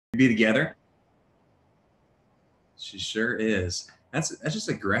Be together? She sure is. That's just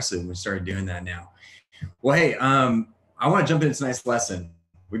aggressive. We started doing that now. Well, hey, I want to jump into tonight's lesson.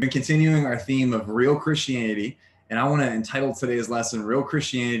 We've been continuing our theme of real Christianity, and I want to entitle today's lesson "Real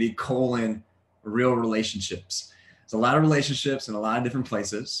Christianity: Real Relationships." There's a lot of relationships in a lot of different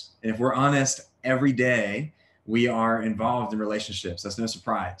places, and if we're honest, every day we are involved in relationships. That's no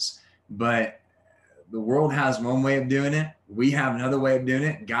surprise. But the world has one way of doing it. We have another way of doing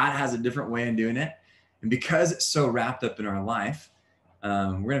it. God has a different way of doing it. And because it's so wrapped up in our life,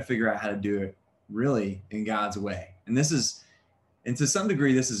 we're going to figure out how to do it really in God's way. And to some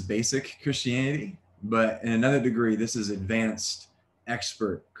degree, this is basic Christianity, but in another degree, this is advanced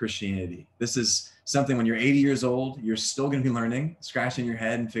expert Christianity. This is something when you're 80 years old, you're still going to be learning, scratching your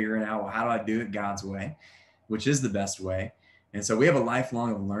head and figuring out, well, how do I do it God's way, which is the best way. And so we have a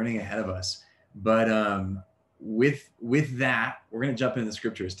lifelong of learning ahead of us. But with that, we're going to jump into the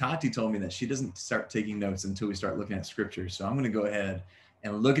scriptures. Tati told me that she doesn't start taking notes until we start looking at scripture. So I'm going to go ahead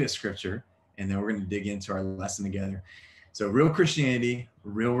and look at scripture, and then we're going to dig into our lesson together. So real Christianity,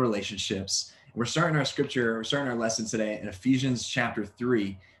 real relationships. We're starting our lesson today in Ephesians chapter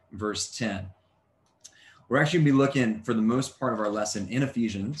 3, verse 10. We're actually going to be looking for the most part of our lesson in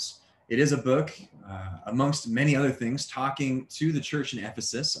Ephesians. It is a book, amongst many other things, talking to the church in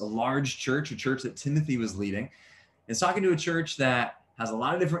Ephesus, a large church, a church that Timothy was leading. It's talking to a church that has a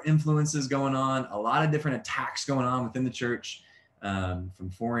lot of different influences going on, a lot of different attacks going on within the church, from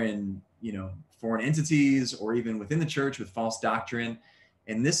foreign entities, or even within the church with false doctrine.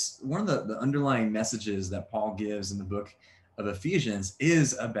 And one of the underlying messages that Paul gives in the book of Ephesians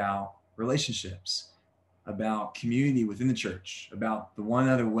is about relationships, about community within the church, about the one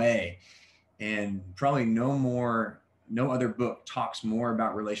other way. And probably no other book talks more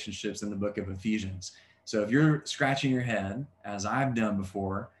about relationships than the book of Ephesians. So if you're scratching your head, as I've done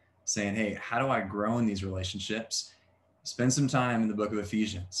before, saying, hey, how do I grow in these relationships? Spend some time in the book of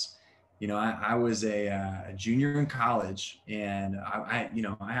Ephesians. I was a junior in college, and I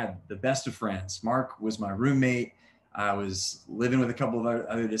had the best of friends. Mark was my roommate. I was living with a couple of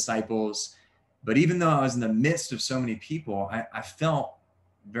other disciples. But even though I was in the midst of so many people, I felt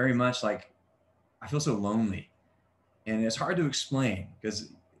very much like I feel so lonely. And it's hard to explain,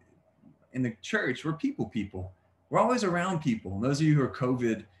 because in the church, we're people. We're always around people. And those of you who are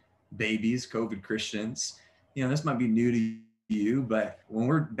COVID babies, COVID Christians, this might be new to you, but when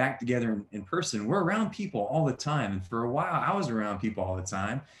we're back together in person, we're around people all the time. And for a while, I was around people all the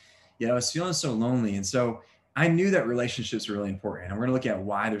time. I was feeling so lonely. And so I knew that relationships were really important. And we're going to look at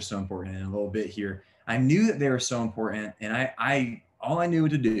why they're so important in a little bit here. I knew that they were so important. And all I knew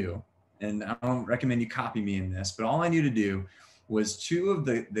to do, and I don't recommend you copy me in this, but all I knew to do was two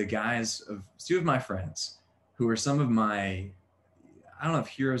of my friends who are some of my, I don't know if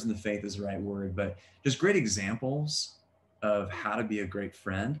heroes in the faith is the right word, but just great examples of how to be a great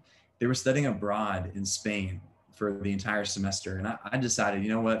friend. They were studying abroad in Spain for the entire semester. And I decided,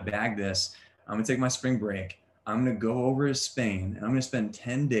 bag this. I'm going to take my spring break. I'm going to go over to Spain, and I'm going to spend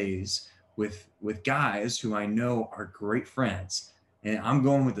 10 days with guys who I know are great friends. And I'm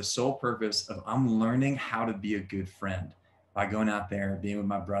going with the sole purpose of I'm learning how to be a good friend by going out there, being with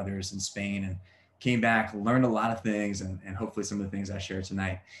my brothers in Spain, and came back, learned a lot of things. And hopefully some of the things I share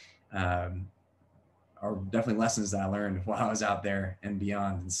tonight are definitely lessons that I learned while I was out there and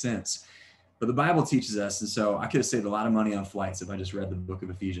beyond and since. But the Bible teaches us, and so I could have saved a lot of money on flights if I just read the book of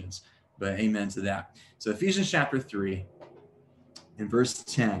Ephesians. But amen to that. So Ephesians chapter 3 and verse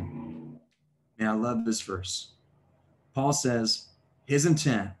 10. And I love this verse. Paul says, his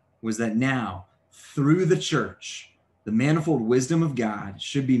intent was that now, through the church, the manifold wisdom of God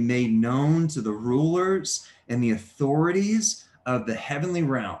should be made known to the rulers and the authorities of the heavenly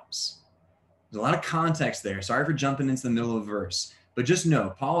realms. There's a lot of context there. Sorry for jumping into the middle of the verse. But just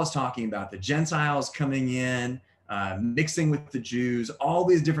know, Paul is talking about the Gentiles coming in, mixing with the Jews, all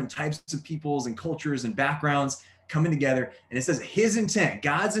these different types of peoples and cultures and backgrounds coming together. And it says his intent,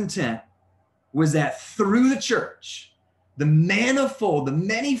 God's intent, was that through the church, the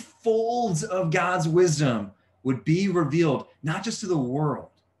many folds of God's wisdom would be revealed, not just to the world,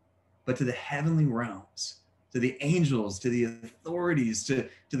 but to the heavenly realms, to the angels, to the authorities, to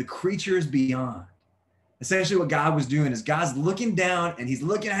the creatures beyond. Essentially what God was doing is God's looking down, and he's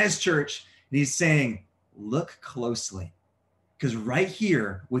looking at his church, and he's saying, look closely, because right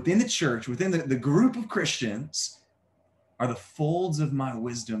here within the church, within the group of Christians, are the folds of my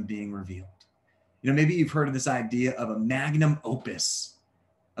wisdom being revealed. Maybe you've heard of this idea of a magnum opus.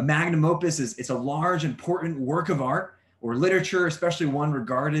 A magnum opus it's a large, important work of art or literature, especially one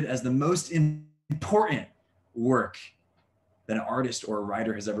regarded as the most important work that an artist or a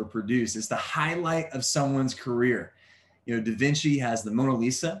writer has ever produced. It's the highlight of someone's career. You know, Da Vinci has the Mona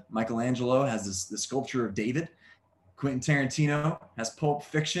Lisa. Michelangelo has the sculpture of David. Quentin Tarantino has Pulp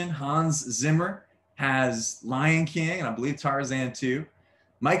Fiction. Hans Zimmer has Lion King, and I believe Tarzan too.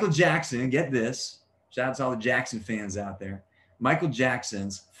 Michael Jackson, get this, shout out to all the Jackson fans out there. Michael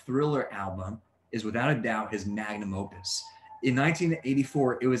Jackson's Thriller album is without a doubt his magnum opus. In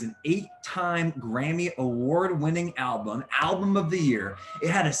 1984, it was an 8-time Grammy award-winning album of the year. It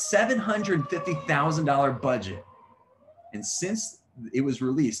had a $750,000 budget. And since it was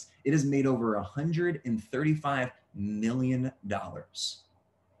released, it has made over $135 million. Go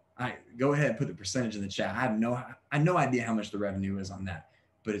ahead and put the percentage in the chat. I have no idea how much the revenue is on that,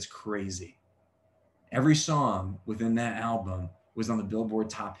 but it's crazy. Every song within that album was on the Billboard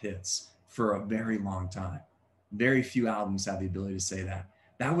top hits for a very long time. Very few albums have the ability to say that.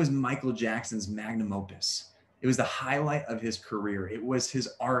 That was Michael Jackson's magnum opus. It was the highlight of his career. It was his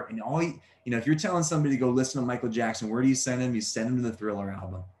art. And if you're telling somebody to go listen to Michael Jackson, where do you send him? You send him to the Thriller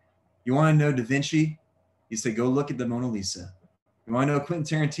album. You want to know Da Vinci? You say, go look at the Mona Lisa. You want to know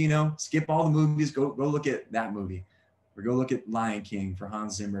Quentin Tarantino? Skip all the movies. Go look at that movie. Or go look at Lion King for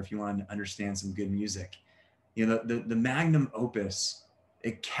Hans Zimmer if you want to understand some good music. You know, the magnum opus,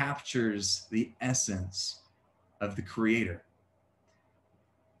 it captures the essence of the creator.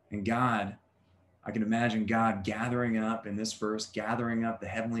 And God, I can imagine God gathering up in this verse, gathering up the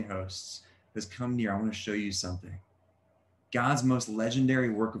heavenly hosts, has come near. I want to show you something. God's most legendary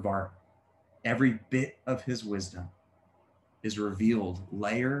work of art, every bit of his wisdom is revealed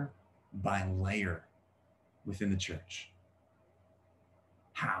layer by layer within the church.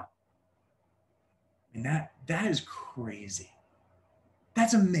 How? And that is crazy.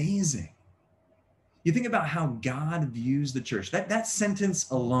 That's amazing. You think about how God views the church. That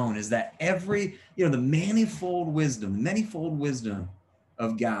sentence alone is that the manifold wisdom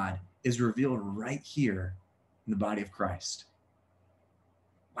of God is revealed right here in the body of Christ.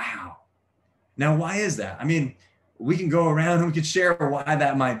 Wow. Now, why is that? I mean, we can go around and we can share why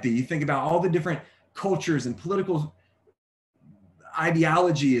that might be. You think about all the different cultures and political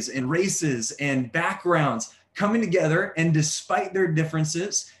ideologies and races and backgrounds coming together, and despite their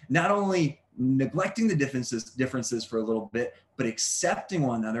differences, not only neglecting the differences for a little bit, but accepting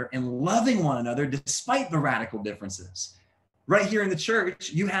one another and loving one another despite the radical differences. Right here in the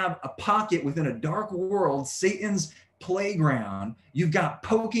church, you have a pocket within a dark world, Satan's playground. You've got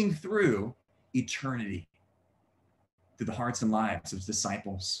poking through eternity, through the hearts and lives of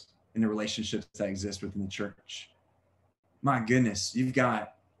disciples and the relationships that exist within the church. My goodness, you've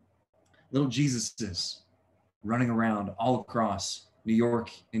got little Jesuses running around all across New York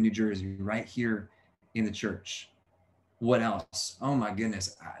and New Jersey, right here in the church. What else? Oh my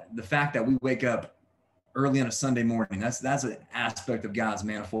goodness. The fact that we wake up early on a Sunday morning, that's an aspect of God's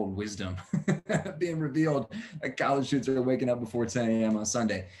manifold wisdom being revealed. Like college students are waking up before 10 a.m. on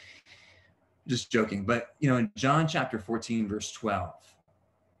Sunday. Just joking. But, in John chapter 14, verse 12,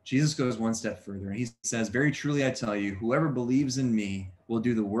 Jesus goes one step further and he says, very truly, I tell you, whoever believes in me will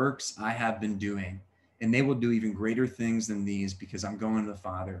do the works I have been doing, and they will do even greater things than these because I'm going to the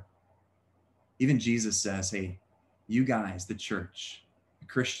Father. Even Jesus says, hey, you guys, the church, the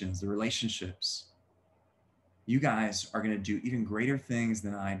Christians, the relationships, you guys are going to do even greater things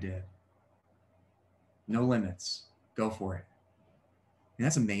than I did. No limits. Go for it. And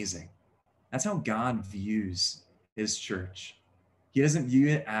that's amazing. That's how God views his church. He doesn't view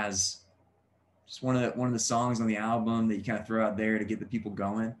it as just one of the songs on the album that you kind of throw out there to get the people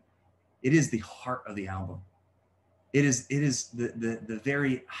going. It is the heart of the album. It is the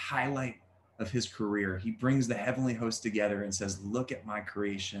very highlight of his career. He brings the heavenly host together and says, look at my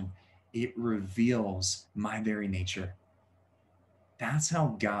creation. It reveals my very nature. That's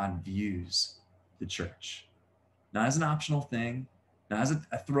how God views the church. Not as an optional thing, not as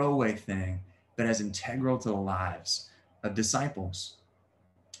a throwaway thing, but as integral to the lives of disciples.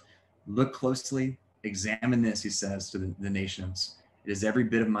 Look closely, examine this, he says to the nations. It is every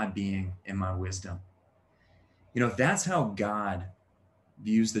bit of my being and my wisdom. If that's how God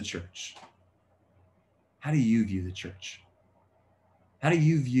views the church, how do you view the church? How do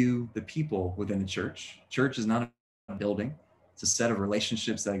you view the people within the church? Church is not a building. It's a set of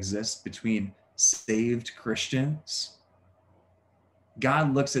relationships that exist between saved Christians.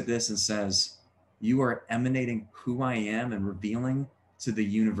 God looks at this and says, you are emanating who I am and revealing to the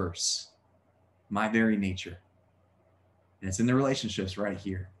universe my very nature. And it's in the relationships right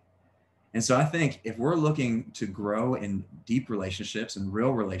here. And so I think if we're looking to grow in deep relationships and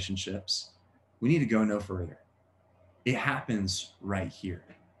real relationships, we need to go no further. It happens right here.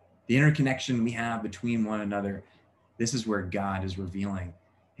 The interconnection we have between one another, this is where God is revealing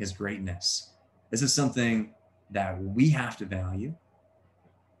his greatness. This is something that we have to value.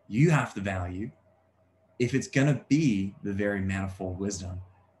 You have to value if it's going to be the very manifold wisdom.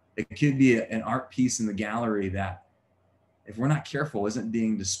 It could be an art piece in the gallery that, if we're not careful, isn't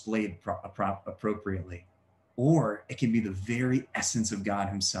being displayed appropriately. Or it can be the very essence of God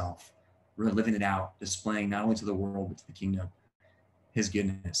himself. We're living it out, displaying not only to the world, but to the kingdom, his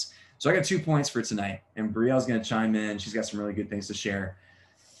goodness. So I got 2 points for tonight, and Brielle's going to chime in. She's got some really good things to share.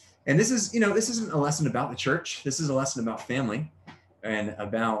 And this is, this isn't a lesson about the church. This is a lesson about family and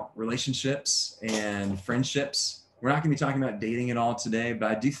about relationships and friendships. We're not going to be talking about dating at all today,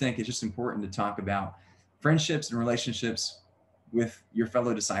 but I do think it's just important to talk about friendships and relationships with your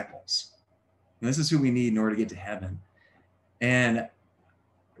fellow disciples. And this is who we need in order to get to heaven. And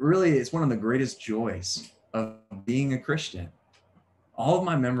really, it's one of the greatest joys of being a Christian. All of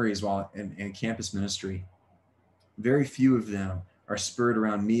my memories while in campus ministry, very few of them are spurred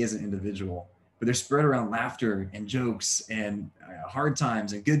around me as an individual, but they're spread around laughter and jokes and hard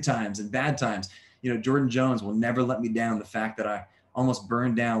times and good times and bad times. Jordan Jones will never let me down. The fact that I almost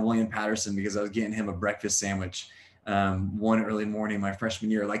burned down William Patterson because I was getting him a breakfast sandwich one early morning my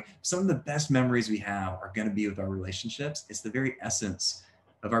freshman year. Like, some of the best memories we have are going to be with our relationships. It's the very essence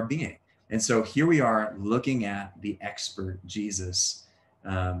of our being. And so here we are looking at the expert, Jesus,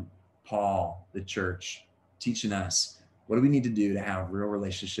 Paul, the church, teaching us, what do we need to do to have real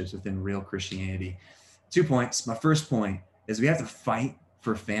relationships within real Christianity? 2 points. My first point is we have to fight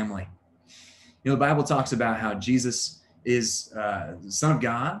for family. The Bible talks about how Jesus is the Son of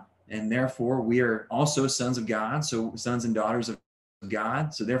God, and therefore we are also sons of God, so sons and daughters of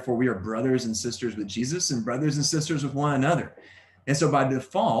God. So therefore we are brothers and sisters with Jesus and brothers and sisters with one another. And so by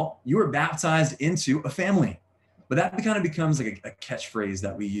default, you are baptized into a family. But that kind of becomes like a catchphrase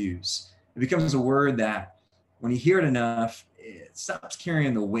that we use. It becomes a word that when you hear it enough, it stops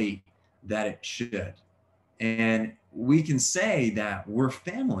carrying the weight that it should. And we can say that we're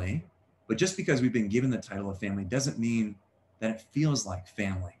family, but just because we've been given the title of family doesn't mean that it feels like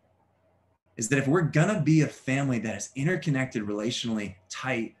family. Is that if we're gonna be a family that is interconnected, relationally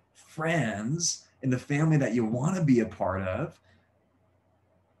tight friends, in the family that you wanna be a part of,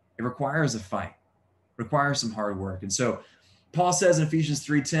 it requires a fight, requires some hard work. And so Paul says in Ephesians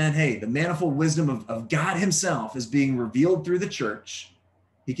 3:10, hey, the manifold wisdom of God himself is being revealed through the church.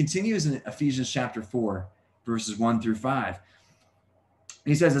 He continues in Ephesians chapter 4, verses 1-5.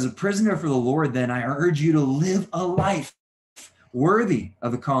 He says, as a prisoner for the Lord, then I urge you to live a life worthy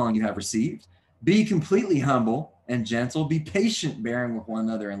of the calling you have received. Be completely humble and gentle. Be patient, bearing with one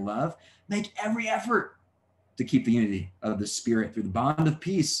another in love. Make every effort to keep the unity of the Spirit through the bond of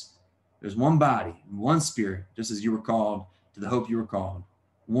peace. There's one body, one Spirit, just as you were called to the hope you were called.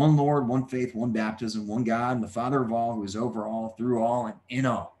 One Lord, one faith, one baptism, one God, and the Father of all, who is over all, through all, and in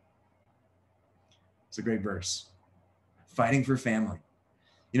all. It's a great verse. Fighting for family.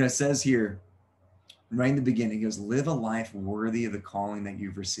 It says here, right in the beginning, it goes, live a life worthy of the calling that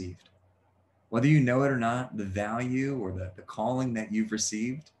you've received. Whether you know it or not, the value or the calling that you've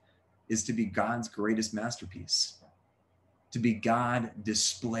received is to be God's greatest masterpiece, to be God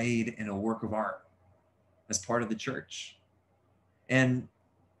displayed in a work of art as part of the church. And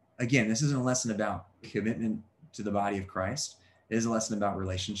again, this isn't a lesson about commitment to the body of Christ. It is a lesson about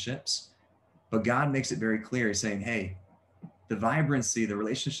relationships. But God makes it very clear. He's saying, hey, the vibrancy, the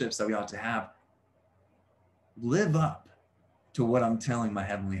relationships that we ought to have, live up to what I'm telling my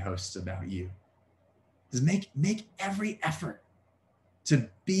heavenly hosts about you. Just make every effort to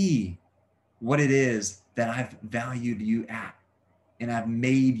be what it is that I've valued you at and I've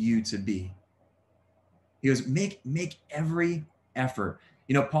made you to be. He goes, make every effort.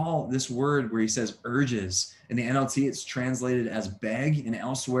 Paul, this word where he says urges, in the NLT, it's translated as beg, and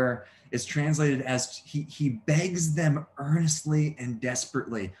elsewhere it's translated as he begs them earnestly and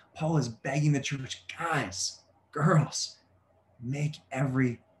desperately. Paul is begging the church, guys, girls, make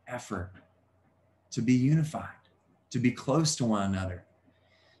every effort to be unified, to be close to one another.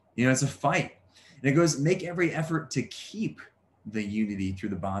 It's a fight. And it goes, make every effort to keep the unity through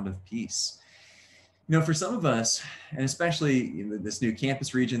the bond of peace. For some of us, and especially this new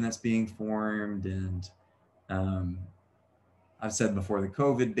campus region that's being formed, and I've said before, the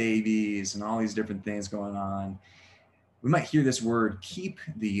COVID babies and all these different things going on, we might hear this word, keep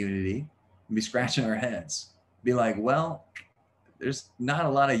the unity, and be scratching our heads. Be like, well, there's not a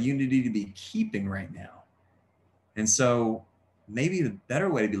lot of unity to be keeping right now. And so maybe the better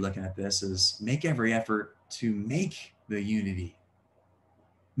way to be looking at this is make every effort to make the unity.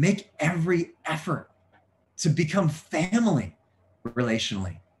 Make every effort to become family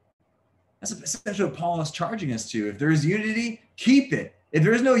relationally. That's essentially what Paul is charging us to. If there is unity, keep it. If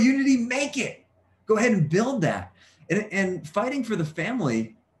there is no unity, make it. Go ahead and build that. And fighting for the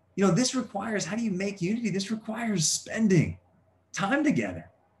family, this requires, how do you make unity? This requires spending time together,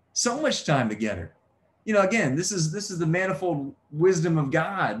 so much time together. Again, this is the manifold wisdom of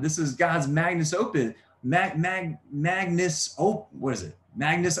God. This is God's magnus opus, magnus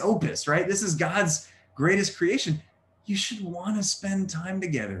opus, right? This is God's greatest creation. You should want to spend time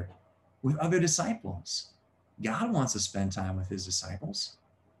together with other disciples. God wants to spend time with his disciples,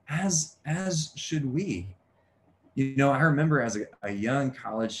 as should we. I remember as a young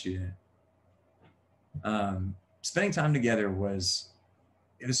college student, spending time together was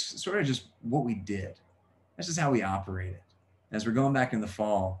sort of just what we did. That's just how we operated. As we're going back in the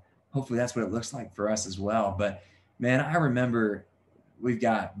fall, hopefully that's what it looks like for us as well. But man, I remember we've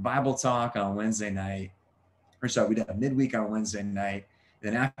got Bible talk on Wednesday night. We'd have midweek on Wednesday night.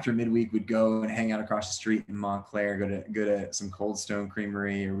 Then after midweek, we'd go and hang out across the street in Montclair, go to some Cold Stone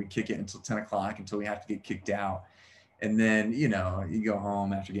Creamery, or we'd kick it until 10 o'clock until we have to get kicked out. And then, you go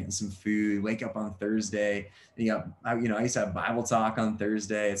home after getting some food, wake up on Thursday. I used to have Bible talk on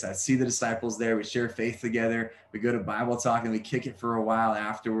Thursday. So I'd see the disciples there. We share faith together. We go to Bible talk and we kick it for a while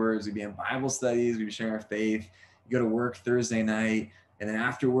afterwards. We'd be in Bible studies. We'd be sharing our faith. You go to work Thursday night. And then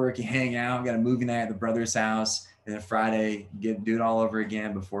after work, you hang out, got a movie night at the brother's house. And then Friday, do it all over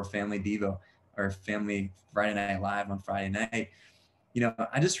again before Family Devo or Family Friday Night Live on Friday night.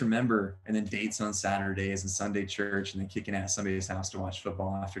 I just remember, and then dates on Saturdays and Sunday church, and then kicking at somebody's house to watch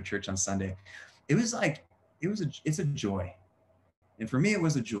football after church on Sunday. It's a joy. And for me, it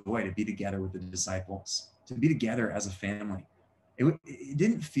was a joy to be together with the disciples, to be together as a family. It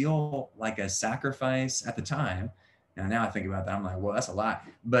didn't feel like a sacrifice at the time. Now I think about that, I'm like, well, that's a lot.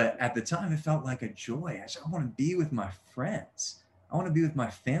 But at the time, it felt like a joy. I want to be with my friends. I want to be with my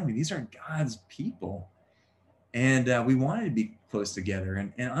family. These are God's people. And we wanted to be close together.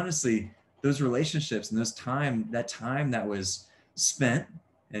 And honestly, those relationships and that time that was spent,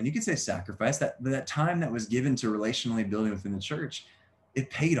 and you could say sacrifice, that time that was given to relationally building within the church, it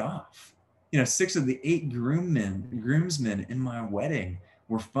paid off. 6 of the 8 groomsmen in my wedding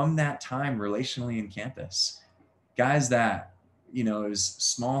were from that time relationally in campus. Guys that, it was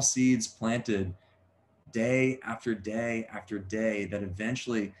small seeds planted day after day after day that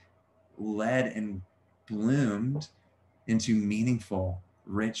eventually led and bloomed into meaningful,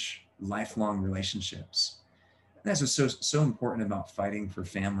 rich, lifelong relationships. And that's what's so important about fighting for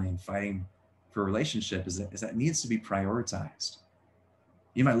family and fighting for relationship is that it needs to be prioritized.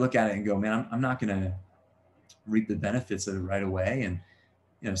 You might look at it and go, man, I'm not going to reap the benefits of it right away.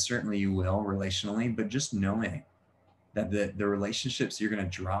 And, certainly you will relationally, but just knowing that the relationships you're going to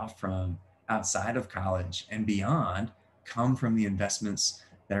draw from outside of college and beyond come from the investments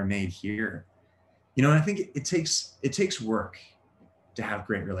that are made here. And I think it takes work to have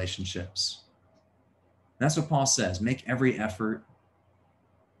great relationships. And that's what Paul says. Make every effort,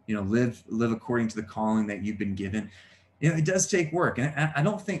 live according to the calling that you've been given. It does take work. And I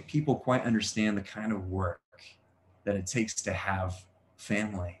don't think people quite understand the kind of work that it takes to have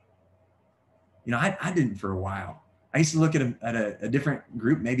family. I didn't for a while. I used to look at a different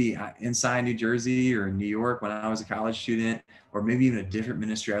group, maybe inside New Jersey or New York when I was a college student, or maybe even a different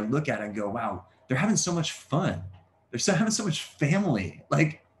ministry. I look at it and go, wow, they're having so much fun. They're having so much family.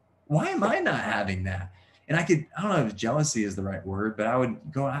 Like, why am I not having that? And I don't know if jealousy is the right word, but I would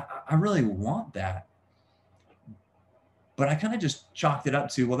go, I really want that. But I kind of just chalked it up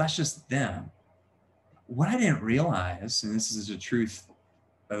to, well, that's just them. What I didn't realize, and this is the truth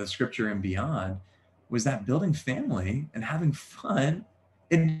of the scripture and beyond, was that building family and having fun,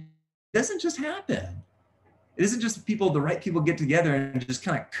 it doesn't just happen. It isn't just the right people get together and it just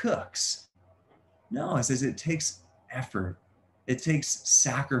kind of cooks. No, it says it takes effort. It takes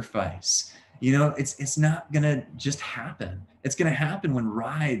sacrifice. It's not going to just happen. It's going to happen when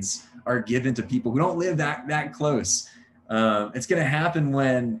rides are given to people who don't live that close. It's going to happen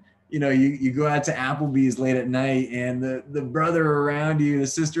when, you go out to Applebee's late at night and the brother around you, the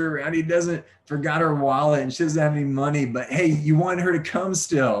sister around you forgot her wallet and she doesn't have any money, but hey, you want her to come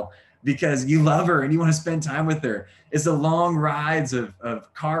still because you love her and you want to spend time with her. It's the long rides of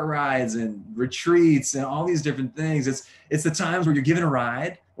car rides and retreats and all these different things. It's the times where you're given a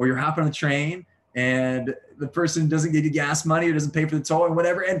ride or you're hopping on the train and the person doesn't give you gas money or doesn't pay for the toll or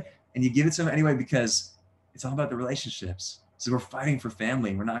whatever. And you give it to them anyway, because it's all about the relationships. So we're fighting for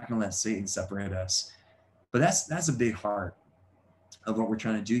family. We're not going to let Satan separate us. But that's a big heart of what we're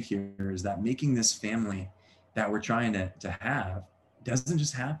trying to do here, is that making this family that we're trying to have doesn't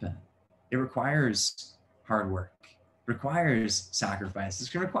just happen. It requires hard work, requires sacrifice. It's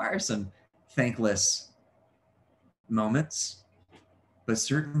going to require some thankless moments, but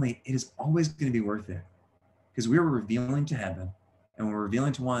certainly it is always going to be worth it, because we are revealing to heaven and we're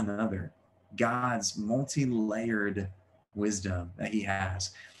revealing to one another God's multi-layered wisdom that he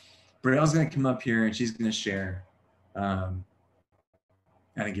has. Brielle's going to come up here and she's going to share. I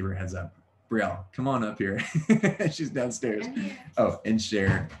didn't give her a heads up. Brielle, come on up here. She's downstairs. Oh, and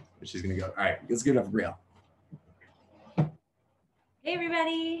share. She's going to go. All right, let's give it up for Brielle. Hey,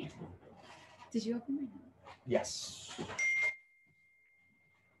 everybody. Did you open my hand? Yes.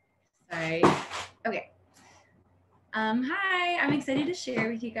 Sorry. Okay. Hi, I'm excited to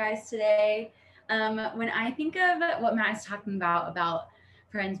share with you guys today. When I think of what Matt is talking about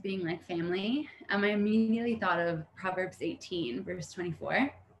friends being like family, I immediately thought of Proverbs 18, verse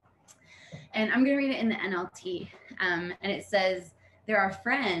 24. And I'm going to read it in the NLT. And it says, there are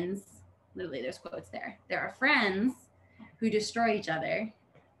friends, literally there's quotes there. There are friends who destroy each other,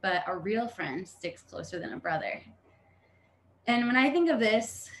 but a real friend sticks closer than a brother. And when I think of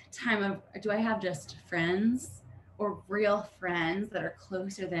this time of, do I have just friends or real friends that are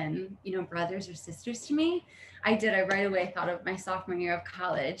closer than, brothers or sisters to me? I right away thought of my sophomore year of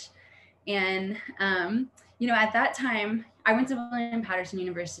college. And, at that time, I went to William Patterson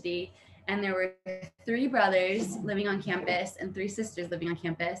University, and there were 3 brothers living on campus and 3 sisters living on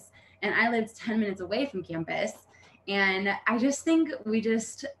campus. And I lived 10 minutes away from campus. And I just think we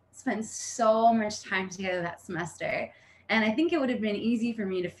just spent so much time together that semester. And I think it would have been easy for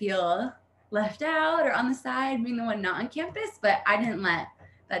me to feel left out or on the side, being the one not on campus, but I didn't let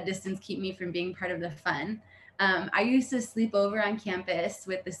that distance keep me from being part of the fun. I used to sleep over on campus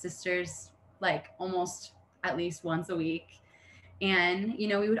with the sisters, like almost at least once a week. And,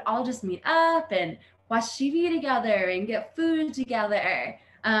 we would all just meet up and watch TV together and get food together.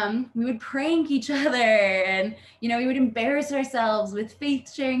 We would prank each other, and, we would embarrass ourselves with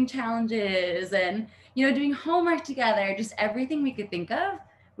faith sharing challenges and, doing homework together, just everything we could think of.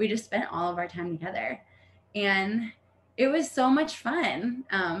 We just spent all of our time together, and it was so much fun,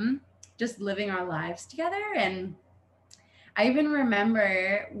 just living our lives together. And I even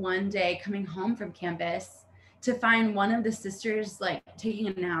remember one day coming home from campus to find one of the sisters like taking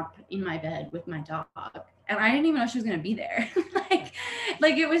a nap in my bed with my dog. And I didn't even know she was going to be there.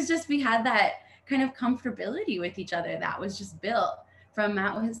 like it was just, we had that kind of comfortability with each other that was just built from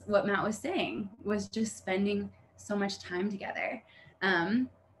what Matt was saying, was just spending so much time together. And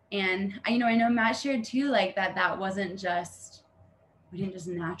I know Matt shared too, like that wasn't just, we didn't just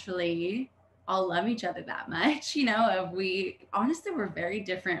naturally all love each other that much. We honestly were very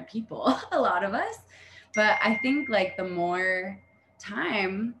different people, a lot of us. But I think like the more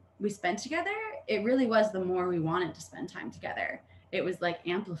time we spent together, it really was the more we wanted to spend time together. It was like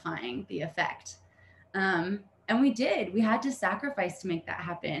amplifying the effect. And we had to sacrifice to make that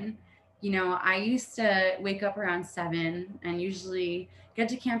happen. I used to wake up around 7 and usually get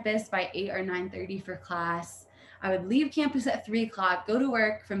to campus by 8 or 9:30 for class. I would leave campus at 3 o'clock, go to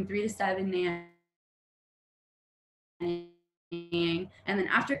work from 3 to 7 a.m. And then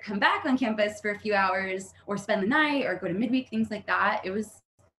after come back on campus for a few hours or spend the night or go to midweek, things like that. It was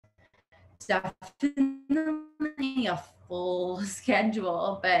definitely a full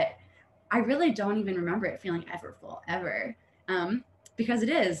schedule, but I really don't even remember it feeling ever full, ever. Because it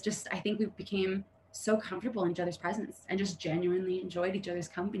is just, I think we became so comfortable in each other's presence and just genuinely enjoyed each other's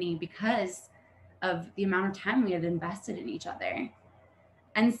company because of the amount of time we had invested in each other.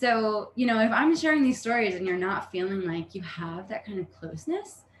 And so, if I'm sharing these stories and you're not feeling like you have that kind of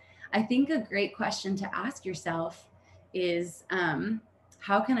closeness, I think a great question to ask yourself is,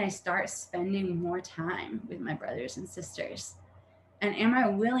 how can I start spending more time with my brothers and sisters? And am I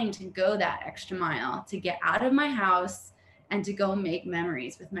willing to go that extra mile to get out of my house and to go make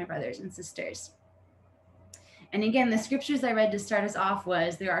memories with my brothers and sisters? And again, the scriptures I read to start us off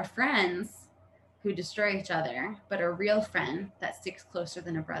was, there are friends who destroy each other, but a real friend that sticks closer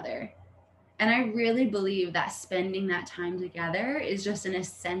than a brother. And I really believe that spending that time together is just an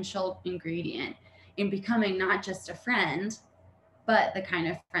essential ingredient in becoming not just a friend, but the kind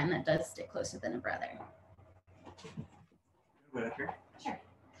of friend that does stick closer than a brother. Sure.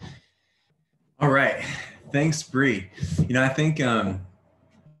 All right. Thanks, Bree. I think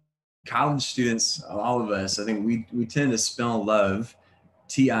college students, all of us, I think we tend to spell love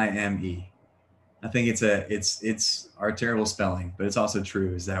Time. I think it's our terrible spelling, but it's also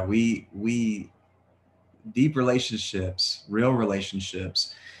true, is that we deep relationships, real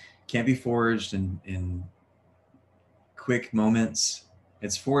relationships, can't be forged in quick moments.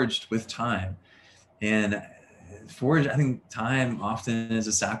 It's forged with time. And forged, I think time often is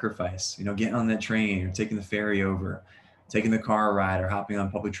a sacrifice, getting on that train or taking the ferry over taking the car ride or hopping on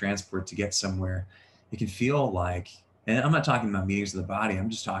public transport to get somewhere. It can feel like, and I'm not talking about meetings of the body, I'm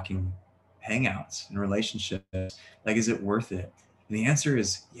just talking hangouts and relationships. Like, is it worth it? And the answer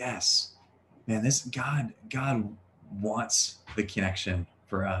is yes. Man, this God wants the connection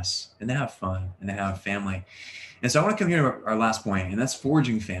for us and to have fun and to have family. And so I want to come here to our last point, and that's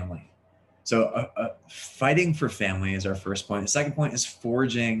forging family. So fighting for family is our first point. The second point is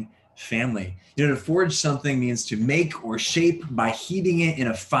forging family. To forge something means to make or shape by heating it in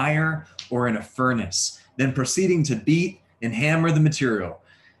a fire or in a furnace, then proceeding to beat and hammer the material.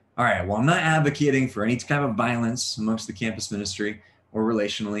 All right, well, I'm not advocating for any kind of violence amongst the campus ministry or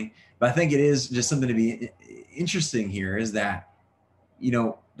relationally, but I think it is just something to be interesting here is that,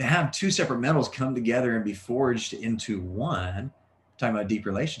 to have two separate metals come together and be forged into one, talking about deep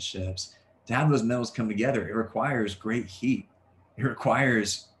relationships, to have those metals come together, it requires great heat. It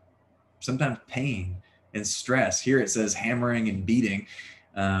requires sometimes pain and stress. Here it says hammering and beating.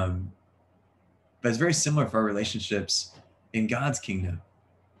 But it's very similar for our relationships in God's kingdom,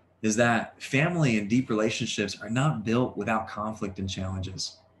 is that family and deep relationships are not built without conflict and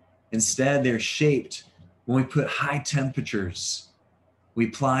challenges. Instead, they're shaped when we put high temperatures. We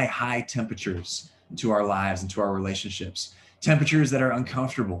apply high temperatures to our lives and to our relationships. Temperatures that are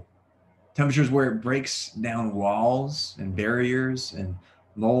uncomfortable. Temperatures where it breaks down walls and barriers and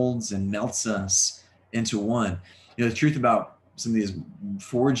molds and melts us into one. The truth about some of these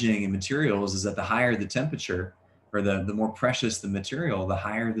forging and materials is that the higher the temperature, or the more precious the material, the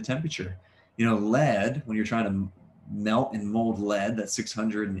higher the temperature. Lead, when you're trying to melt and mold lead, that's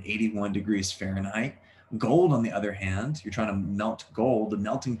 681 degrees Fahrenheit. Gold, on the other hand, you're trying to melt gold, the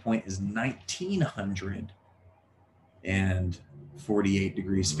melting point is 1948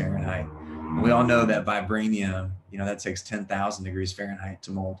 degrees Fahrenheit. And we all know that vibranium, that takes 10,000 degrees Fahrenheit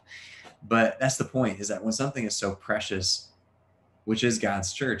to mold. But that's the point, is that when something is so precious, which is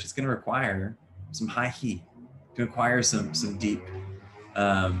God's church, it's going to require some high heat. It's going to require some deep,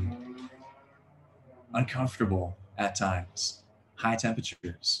 uncomfortable at times, high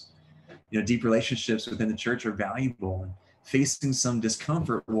temperatures. Deep relationships within the church are valuable, and facing some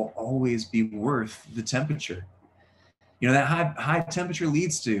discomfort will always be worth the temperature. That high temperature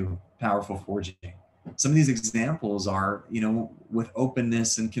leads to powerful forging. Some of these examples are, with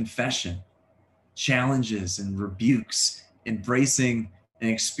openness and confession, challenges and rebukes, embracing and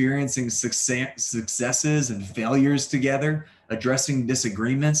experiencing successes and failures together, addressing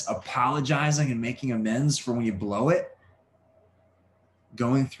disagreements, apologizing and making amends for when you blow it,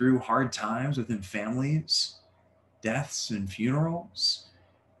 going through hard times within families, deaths and funerals.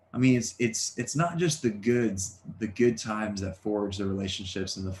 I mean, it's not just the good times that forge the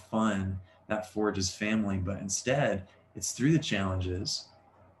relationships and the fun that forges family, but instead it's through the challenges,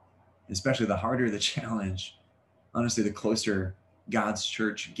 especially the harder the challenge, honestly, the closer God's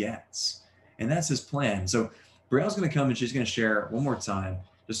church gets. And that's his plan. So Brielle's going to come and she's going to share one more time,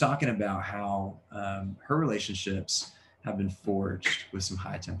 just talking about how her relationships have been forged with some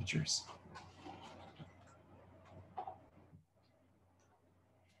high temperatures.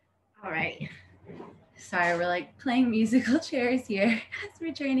 All right. Sorry, we're like playing musical chairs here as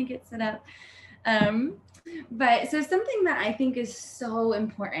we're trying to get set up. But so something that I think is so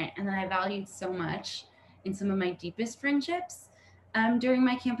important and that I valued so much in some of my deepest friendships during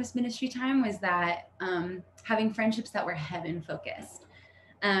my campus ministry time was that having friendships that were heaven focused.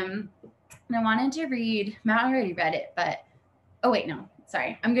 And I wanted to read, Matt already read it, but, oh wait, no,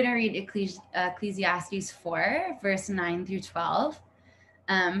 sorry. I'm going to read Ecclesiastes 4, verse 9 through 12.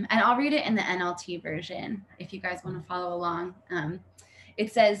 And I'll read it in the NLT version if you guys want to follow along.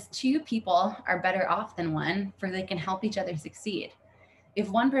 It says, 2 people are better off than one, for they can help each other succeed. If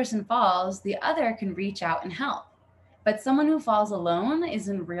one person falls, the other can reach out and help. But someone who falls alone is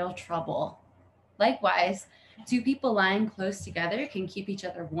in real trouble. Likewise, 2 people lying close together can keep each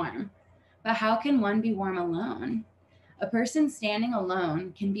other warm. But how can one be warm alone? A person standing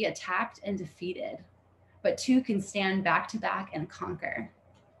alone can be attacked and defeated, but 2 can stand back to back and conquer.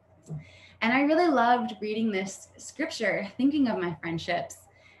 And I really loved reading this scripture, thinking of my friendships.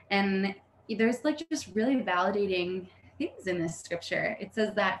 And there's like just really validating things in this scripture. It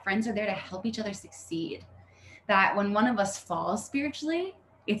says that friends are there to help each other succeed. That when one of us falls spiritually,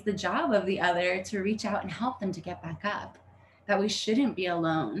 it's the job of the other to reach out and help them to get back up. That we shouldn't be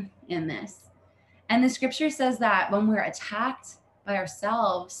alone in this. And the scripture says that when we're attacked by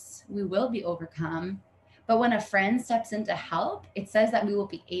ourselves, we will be overcome. But when a friend steps in to help, it says that we will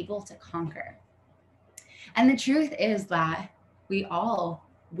be able to conquer. And the truth is that we all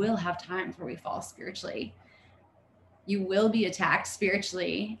will have times where we fall spiritually. You will be attacked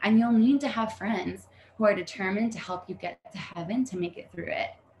spiritually, and you'll need to have friends who are determined to help you get to heaven, to make it through it.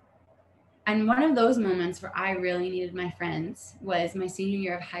 And one of those moments where I really needed my friends was my senior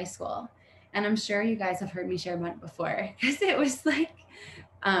year of high school. And I'm sure you guys have heard me share about it before, because it was like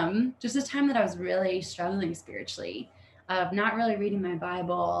just a time that I was really struggling spiritually, of not really reading my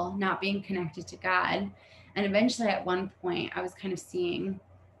Bible, not being connected to God. And eventually at one point I was kind of seeing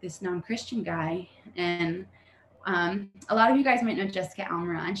this non-Christian guy. And a lot of you guys might know Jessica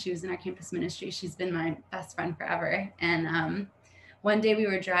Almiron. She was in our campus ministry. She's been my best friend forever. And one day we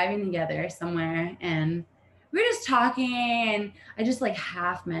were driving together somewhere and we were just talking, and I just like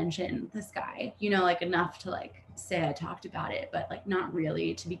half mentioned this guy, you know, like enough to like say I talked about it, but like not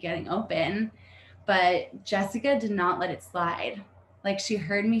really to be getting open. But Jessica did not let it slide. Like, she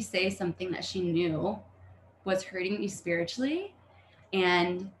heard me say something that she knew was hurting me spiritually,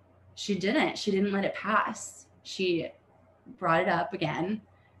 and she didn't let it pass. She brought it up again,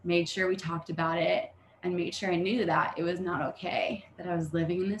 made sure we talked about it, and made sure I knew that it was not okay that I was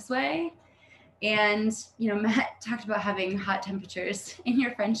living in this way. And, you know, Matt talked about having hot temperatures in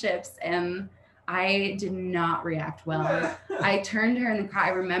your friendships, and I did not react well. I turned to her in the car. I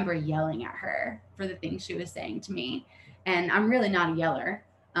remember yelling at her for the things she was saying to me. And I'm really not a yeller.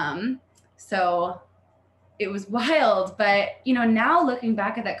 So it was wild. But, you know, now looking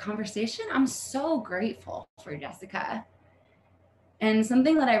back at that conversation, I'm so grateful for Jessica. And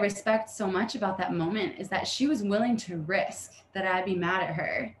something that I respect so much about that moment is that she was willing to risk that I'd be mad at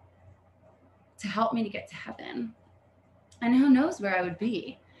her to help me to get to heaven. And who knows where I would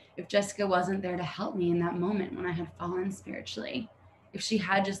be if Jessica wasn't there to help me in that moment when I had fallen spiritually. If she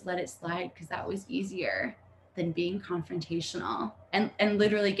had just let it slide, because that was easier than being confrontational and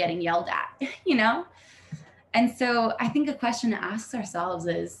literally getting yelled at, you know? And so I think a question to ask ourselves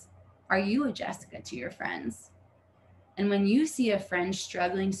is, are you a Jessica to your friends? And when you see a friend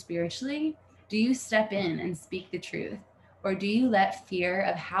struggling spiritually, do you step in and speak the truth? Or do you let fear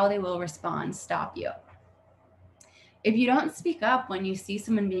of how they will respond stop you? If you don't speak up when you see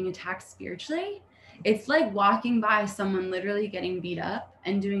someone being attacked spiritually, it's like walking by someone literally getting beat up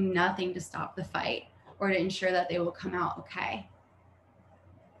and doing nothing to stop the fight or to ensure that they will come out okay.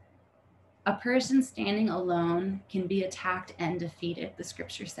 A person standing alone can be attacked and defeated, the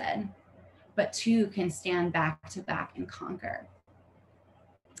scripture said, but two can stand back to back and conquer.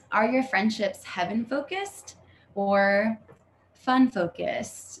 Are your friendships heaven focused or fun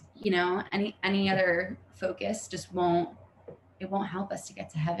focused? You know, any other focus just won't help us to get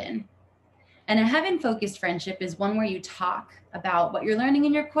to heaven. And a heaven focused friendship is one where you talk about what you're learning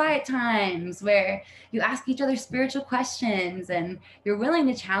in your quiet times, where you ask each other spiritual questions and you're willing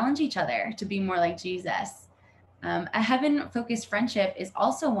to challenge each other to be more like Jesus. A heaven focused friendship is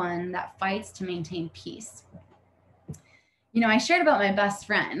also one that fights to maintain peace. You know, I shared about my best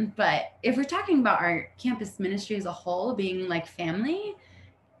friend, but if we're talking about our campus ministry as a whole being like family,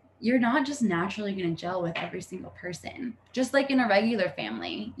 you're not just naturally going to gel with every single person. Just like in a regular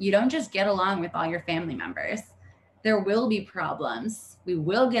family, you don't just get along with all your family members. There will be problems. We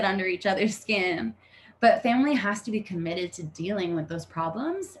will get under each other's skin, but family has to be committed to dealing with those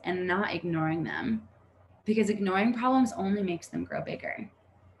problems and not ignoring them, because ignoring problems only makes them grow bigger.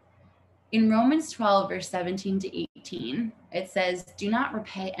 In Romans 12, verse 17 to 18, it says, "Do not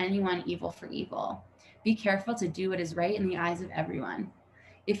repay anyone evil for evil. Be careful to do what is right in the eyes of everyone.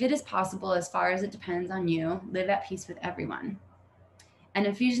 If it is possible, as far as it depends on you, live at peace with everyone." And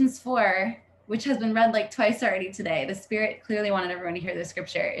Ephesians 4, which has been read like twice already today, the Spirit clearly wanted everyone to hear this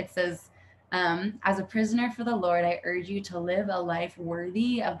scripture. It says, "As a prisoner for the Lord, I urge you to live a life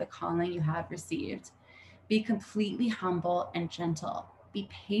worthy of the calling you have received. Be completely humble and gentle. Be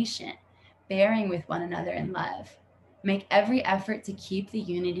patient, bearing with one another in love. Make every effort to keep the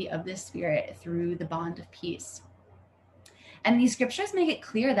unity of the Spirit through the bond of peace." And these scriptures make it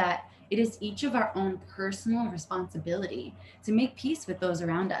clear that it is each of our own personal responsibility to make peace with those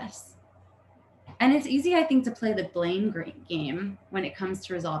around us. And it's easy, I think, to play the blame game when it comes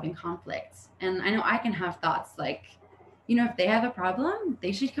to resolving conflicts. And I know I can have thoughts like, you know, if they have a problem,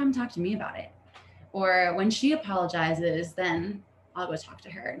 they should come talk to me about it. Or when she apologizes, then I'll go talk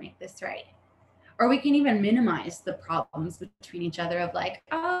to her and make this right. Or we can even minimize the problems between each other of like,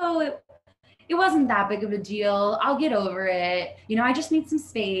 oh, it wasn't that big of a deal. I'll get over it. You know, I just need some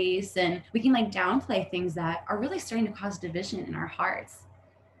space. And we can like downplay things that are really starting to cause division in our hearts.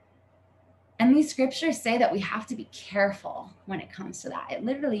 And these scriptures say that we have to be careful when it comes to that. It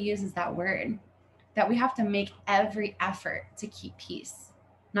literally uses that word, that we have to make every effort to keep peace.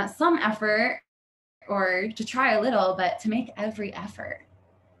 Not some effort or to try a little, but to make every effort.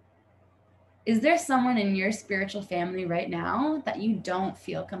 Is there someone in your spiritual family right now that you don't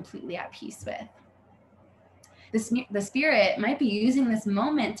feel completely at peace with? The Spirit might be using this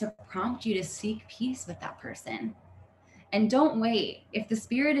moment to prompt you to seek peace with that person. And don't wait. If the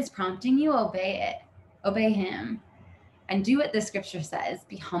Spirit is prompting you, obey it. Obey Him. And do what the scripture says.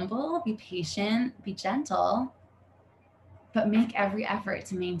 Be humble, be patient, be gentle, but make every effort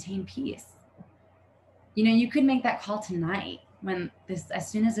to maintain peace. You know, you could make that call tonight as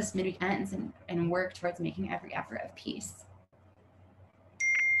soon as this midweek ends, and work towards making every effort of peace.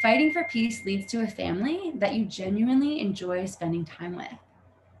 Fighting for peace leads to a family that you genuinely enjoy spending time with.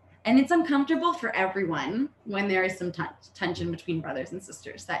 And it's uncomfortable for everyone when there is some tension between brothers and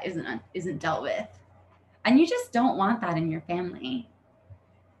sisters that isn't dealt with. And you just don't want that in your family.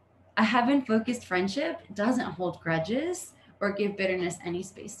 A heaven-focused friendship doesn't hold grudges or give bitterness any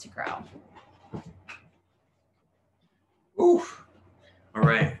space to grow. Ooh. All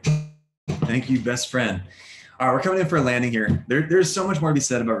right. Thank you, best friend. All right, we're coming in for a landing here. There's so much more to be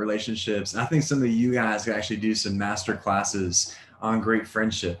said about relationships. I think some of you guys could actually do some master classes on great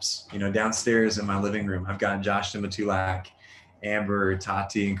friendships. You know, downstairs in my living room, I've got Josh and Matulak, Amber,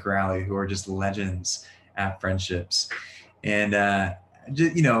 Tati, and Corrali, who are just legends at friendships. And,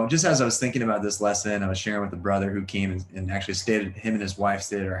 just as I was thinking about this lesson, I was sharing with a brother who came and actually him and his wife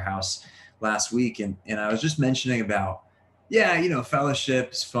stayed at our house last week. And I was just mentioning about,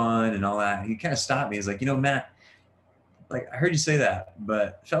 fellowship is fun and all that. And he kind of stopped me. He's like, Matt, like, I heard you say that,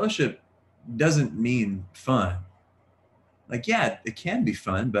 but fellowship doesn't mean fun. Like, yeah, it can be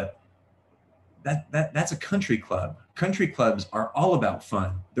fun, but that's a country club. Country clubs are all about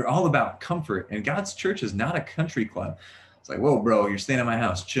fun. They're all about comfort. And God's church is not a country club. It's like, whoa, bro, you're staying at my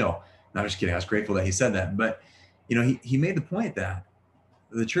house, chill. No, I'm just kidding. I was grateful that he said that. But, he made the point that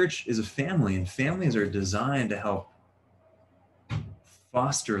the church is a family, and families are designed to help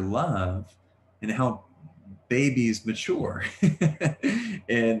foster love and help babies mature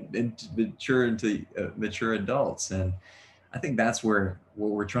and mature into mature adults. And I think that's what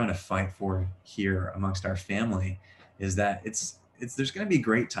we're trying to fight for here amongst our family, is that there's going to be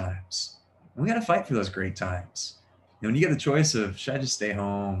great times, and we got to fight for those great times. When you get the choice of, should I just stay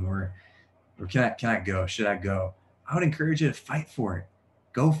home or can I go? Should I go? I would encourage you to fight for it,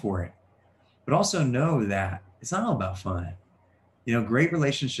 go for it, but also know that it's not all about fun. Great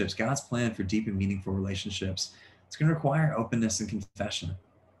relationships, God's plan for deep and meaningful relationships, it's going to require openness and confession.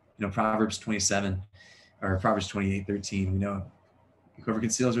 Proverbs 27 or Proverbs 28:13, whoever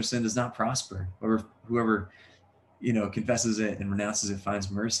conceals their sin does not prosper. Whoever confesses it and renounces it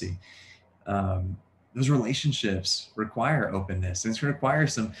finds mercy. Those relationships require openness, and it's going to require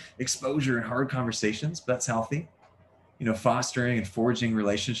some exposure and hard conversations, but that's healthy. Fostering and forging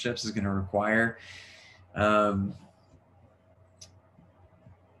relationships is going to require,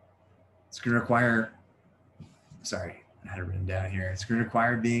 sorry, I had it written down here. It's going to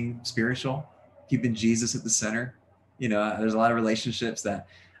require being spiritual, keeping Jesus at the center. There's a lot of relationships that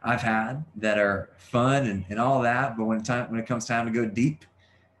I've had that are fun and all that, but when it comes time to go deep,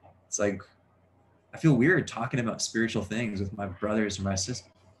 it's like, I feel weird talking about spiritual things with my brothers or my sister.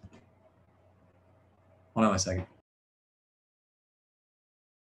 Hold on a second.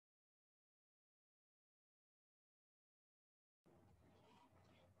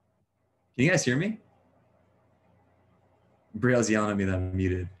 Can you guys hear me? Brielle's yelling at me that I'm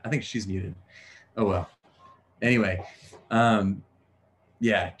muted. I think she's muted. Oh, well. Anyway,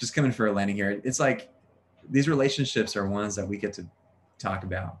 just coming for a landing here. It's like these relationships are ones that we get to talk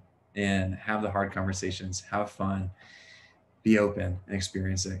about and have the hard conversations, have fun, be open and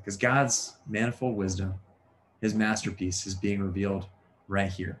experience it. Because God's manifold wisdom, his masterpiece, is being revealed right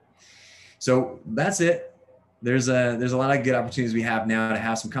here. So that's it. There's a lot of good opportunities we have now to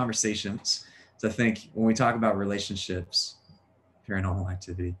have some conversations. So I think when we talk about relationships, paranormal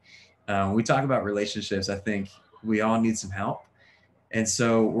activity, when we talk about relationships, I think we all need some help. And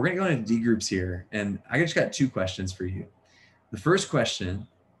so we're going to go into D groups here. And I just got 2 questions for you. The first question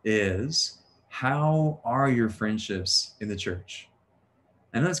is, how are your friendships in the church?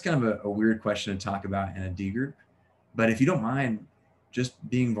 I know that's kind of a weird question to talk about in a D group, but if you don't mind just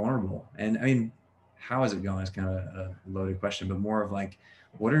being vulnerable. And I mean, how is it going? It's kind of a loaded question, but more of like,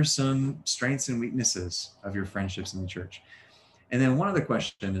 what are some strengths and weaknesses of your friendships in the church? And then one other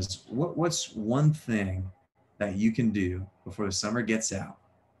question is, what's one thing that you can do before the summer gets out,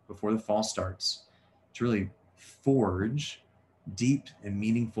 before the fall starts, to really forge deep and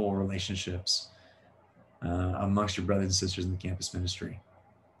meaningful relationships amongst your brothers and sisters in the campus ministry?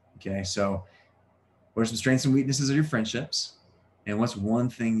 Okay, so what are some strengths and weaknesses of your friendships? And what's one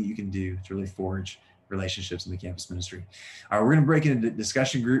thing that you can do to really forge relationships in the campus ministry? All right, we're going to break into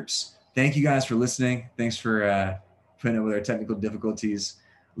discussion groups. Thank you guys for listening. Thanks for putting up with our technical difficulties.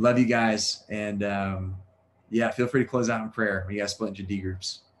 Love you guys. And yeah, feel free to close out in prayer when you guys split into D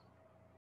groups.